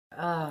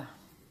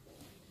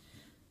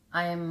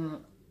I'm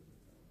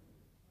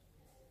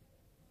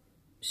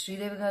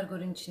Sridevi గారి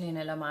గురించి నేను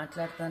ఎలా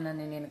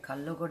మాట్లాడతానని నేను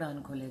కల్లో కూడా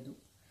అనుకోలేదు.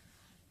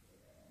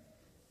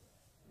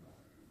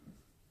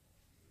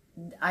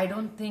 I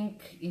don't think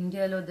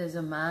ఇండియాలో there's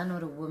a man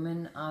or a woman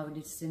ఆవిడ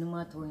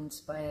సినిమాతో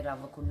ఇన్స్పైర్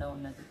అవ్వకుండా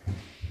ఉన్నది.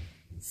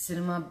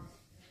 సినిమా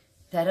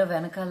తెర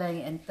వెనకాల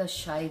ఎంత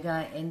షైగా,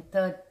 ఎంత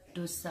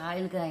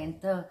డుసైల్గా,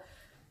 ఎంత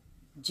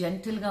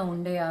జెంటిల్గా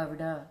ఉండే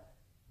ఆవిడ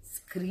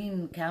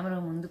స్క్రీన్ కెమెరా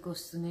ముందుకు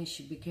వస్తూనే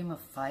she became a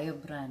fire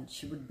brand.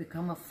 She would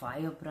become a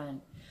fire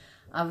brand.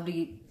 ఆవిడ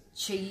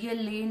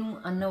చెయ్యలేను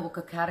అన్న ఒక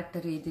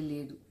క్యారెక్టర్ ఏది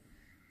లేదు.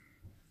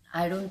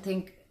 I don't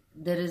think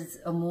there is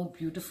a more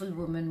beautiful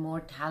woman,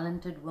 more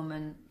talented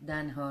woman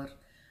than her.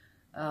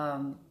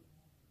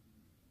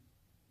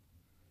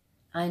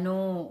 I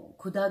know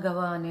Khuda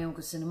Gava ane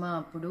oka cinema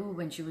appudu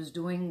when she was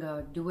doing a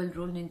dual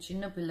role in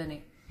chinna pillane,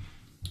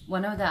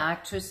 one of the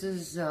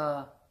actresses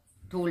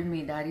told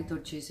me daddy tho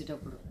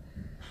chesetappudu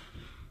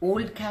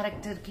old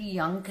character ki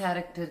young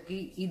character ki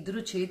idru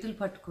chetul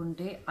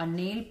pattukunte a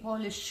nail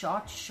polish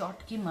shot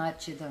ki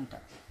marchedanta.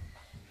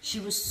 She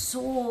was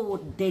so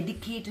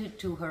dedicated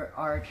to her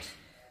art.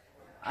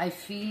 I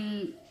feel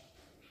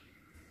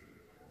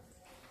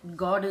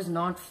God is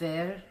not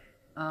fair.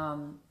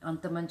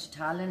 Anta manchi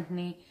talent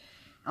ni,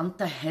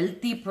 anta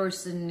healthy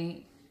person ni,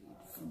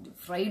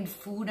 fried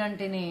food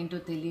antene ento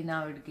telina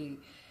avidiki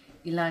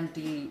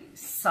ilanti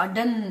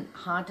sudden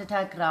heart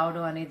attack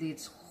raavadam anedi,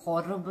 it's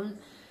horrible.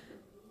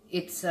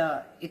 It's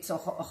a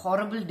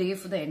horrible day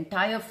for the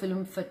entire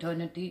film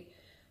fraternity.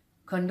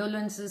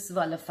 Condolences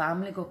వాళ్ళ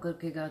ఫ్యామిలీకి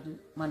ఒక్కరికి కాదు,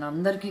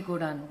 మనందరికీ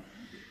కూడాను.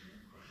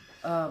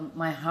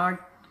 My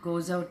heart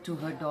goes out to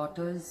her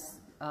daughters,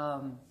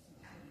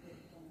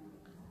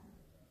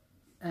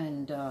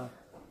 and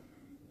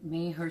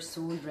may her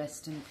soul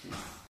rest in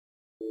peace.